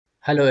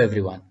Hello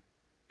everyone.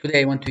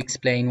 Today I want to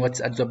explain what's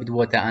adsorbed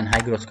water and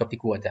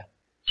hygroscopic water.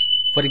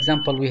 For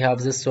example, we have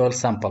this soil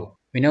sample.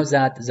 We know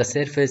that the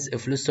surface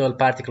of loose soil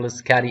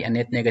particles carry a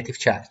net negative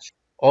charge.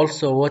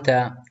 Also,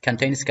 water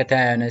contains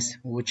cations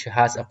which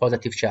has a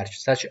positive charge,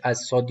 such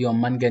as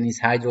sodium, manganese,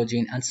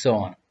 hydrogen, and so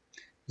on.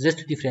 These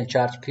two different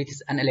charges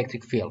creates an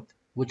electric field,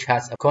 which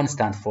has a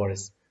constant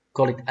force,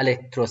 call it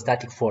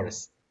electrostatic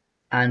force.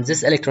 And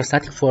this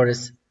electrostatic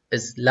force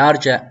is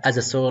larger as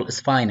the soil is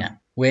finer.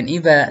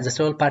 Whenever the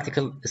soil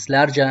particle is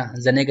larger,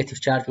 the negative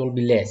charge will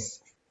be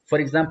less. For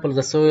example,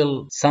 the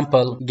soil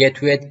sample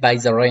get wet by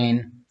the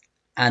rain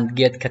and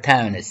get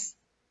cations,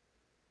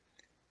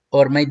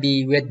 or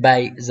maybe wet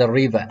by the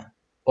river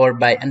or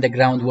by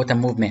underground water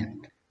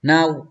movement.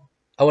 Now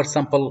our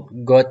sample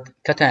got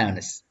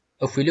cations.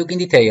 If we look in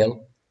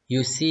detail,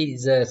 you see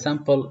the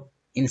sample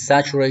in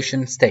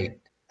saturation state.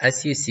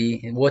 As you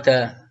see,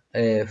 water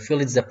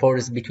fills the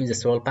pores between the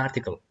soil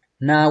particle.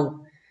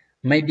 Now,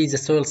 maybe the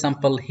soil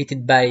sample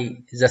heated by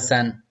the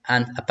sun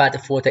and a part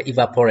of water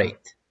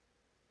evaporate.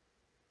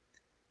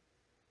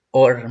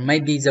 Or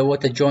maybe the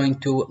water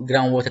joined to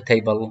groundwater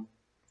table.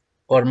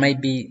 Or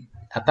maybe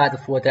a part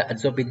of water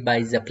adsorbed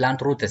by the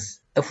plant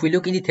roots. If we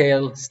look in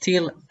detail,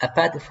 still a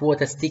part of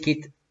water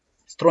sticked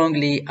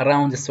strongly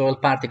around the soil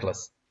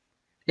particles.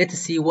 Let's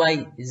see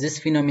why this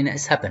phenomenon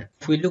is happening.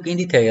 If we look in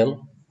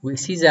detail, we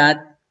see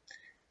that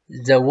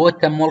the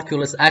water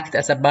molecules act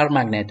as a bar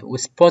magnet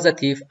with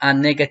positive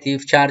and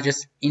negative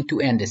charges in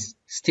two ends,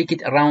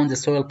 stick around the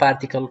soil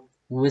particle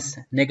with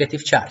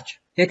negative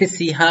charge. Let us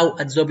see how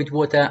adsorbed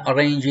water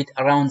arranged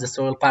around the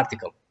soil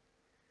particle.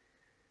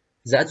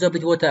 The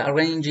adsorbed water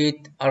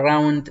arranged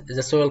around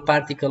the soil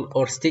particle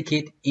or stick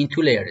it in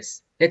two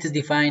layers. Let us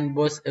define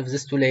both of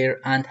these two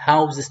layers and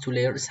how these two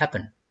layers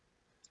happen.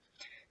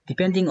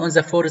 Depending on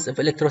the force of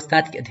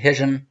electrostatic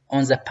adhesion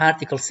on the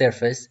particle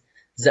surface,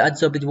 the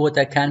adsorbed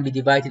water can be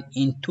divided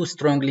into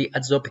strongly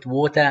adsorbed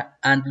water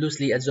and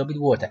loosely adsorbed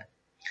water.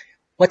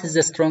 What is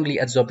the strongly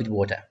adsorbed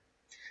water?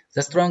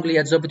 The strongly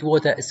adsorbed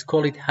water is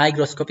called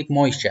hygroscopic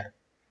moisture,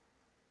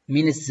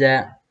 means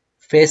the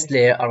first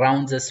layer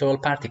around the soil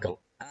particle.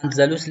 And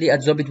the loosely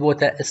adsorbed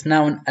water is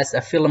known as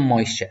a film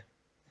moisture,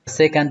 the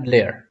second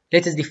layer.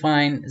 Let us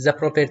define the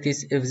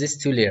properties of these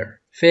two layers.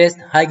 First,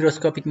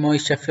 hygroscopic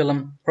moisture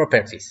film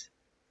properties.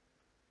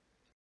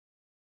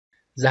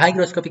 The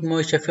hygroscopic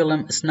moisture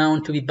film is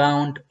known to be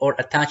bound or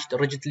attached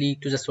rigidly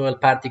to the soil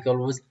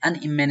particle with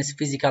an immense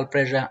physical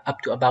pressure up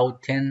to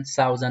about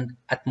 10,000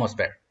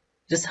 atmosphere.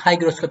 This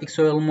hygroscopic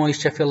soil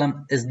moisture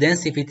film is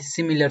densified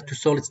similar to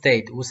solid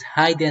state with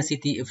high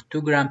density of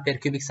 2 grams per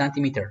cubic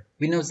centimeter.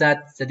 We know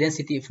that the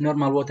density of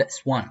normal water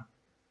is 1.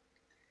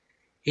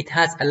 It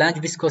has a large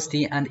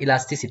viscosity and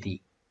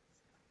elasticity.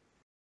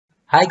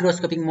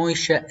 Hygroscopic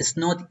moisture is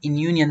not in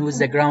union with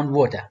the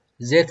groundwater.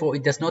 Therefore,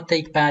 it does not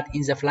take part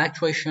in the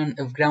fluctuation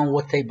of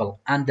groundwater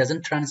table and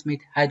doesn't transmit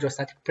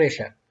hydrostatic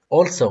pressure.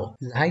 Also,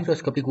 the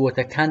hygroscopic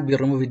water can't be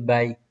removed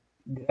by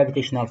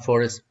gravitational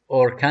force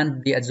or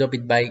can't be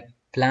adsorbed by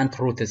plant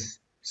roots.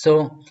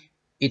 So,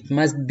 it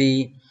must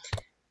be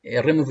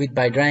removed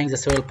by drying the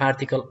soil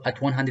particle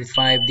at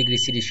 105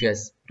 degrees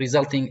Celsius,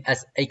 resulting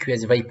as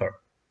aqueous vapor.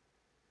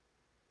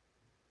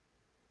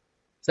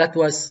 That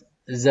was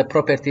the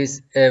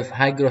properties of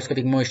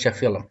hygroscopic moisture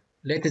film.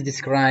 Let us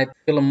describe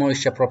film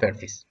moisture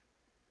properties.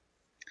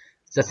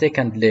 The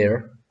second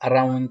layer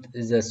around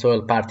the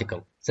soil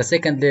particle. The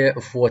second layer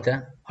of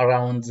water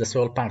around the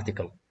soil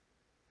particle.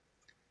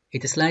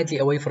 It is slightly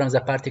away from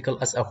the particle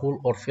as a whole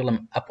or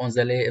film upon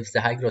the layer of the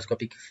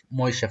hygroscopic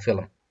moisture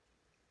film.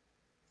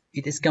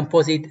 It is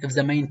composite of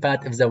the main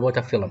part of the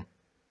water film.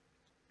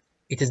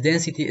 Its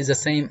density is the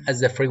same as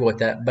the free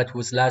water but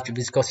with large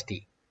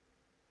viscosity.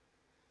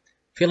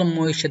 Film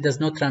moisture does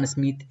not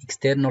transmit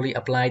externally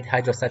applied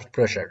hydrostatic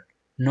pressure,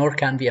 nor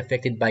can be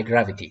affected by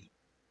gravity.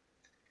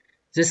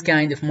 This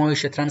kind of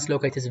moisture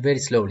translocates very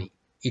slowly.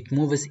 It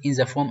moves in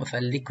the form of a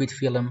liquid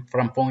film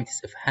from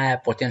points of higher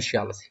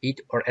potentials,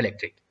 heat or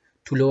electric,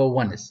 to lower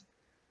ones,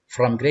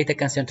 from greater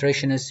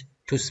concentrations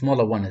to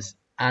smaller ones,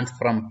 and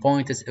from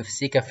points of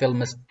thicker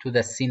films to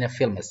the thinner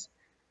films,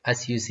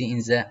 as you see in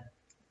the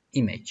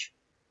image.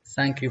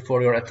 Thank you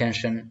for your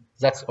attention.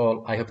 That's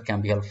all. I hope it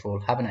can be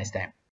helpful. Have a nice time.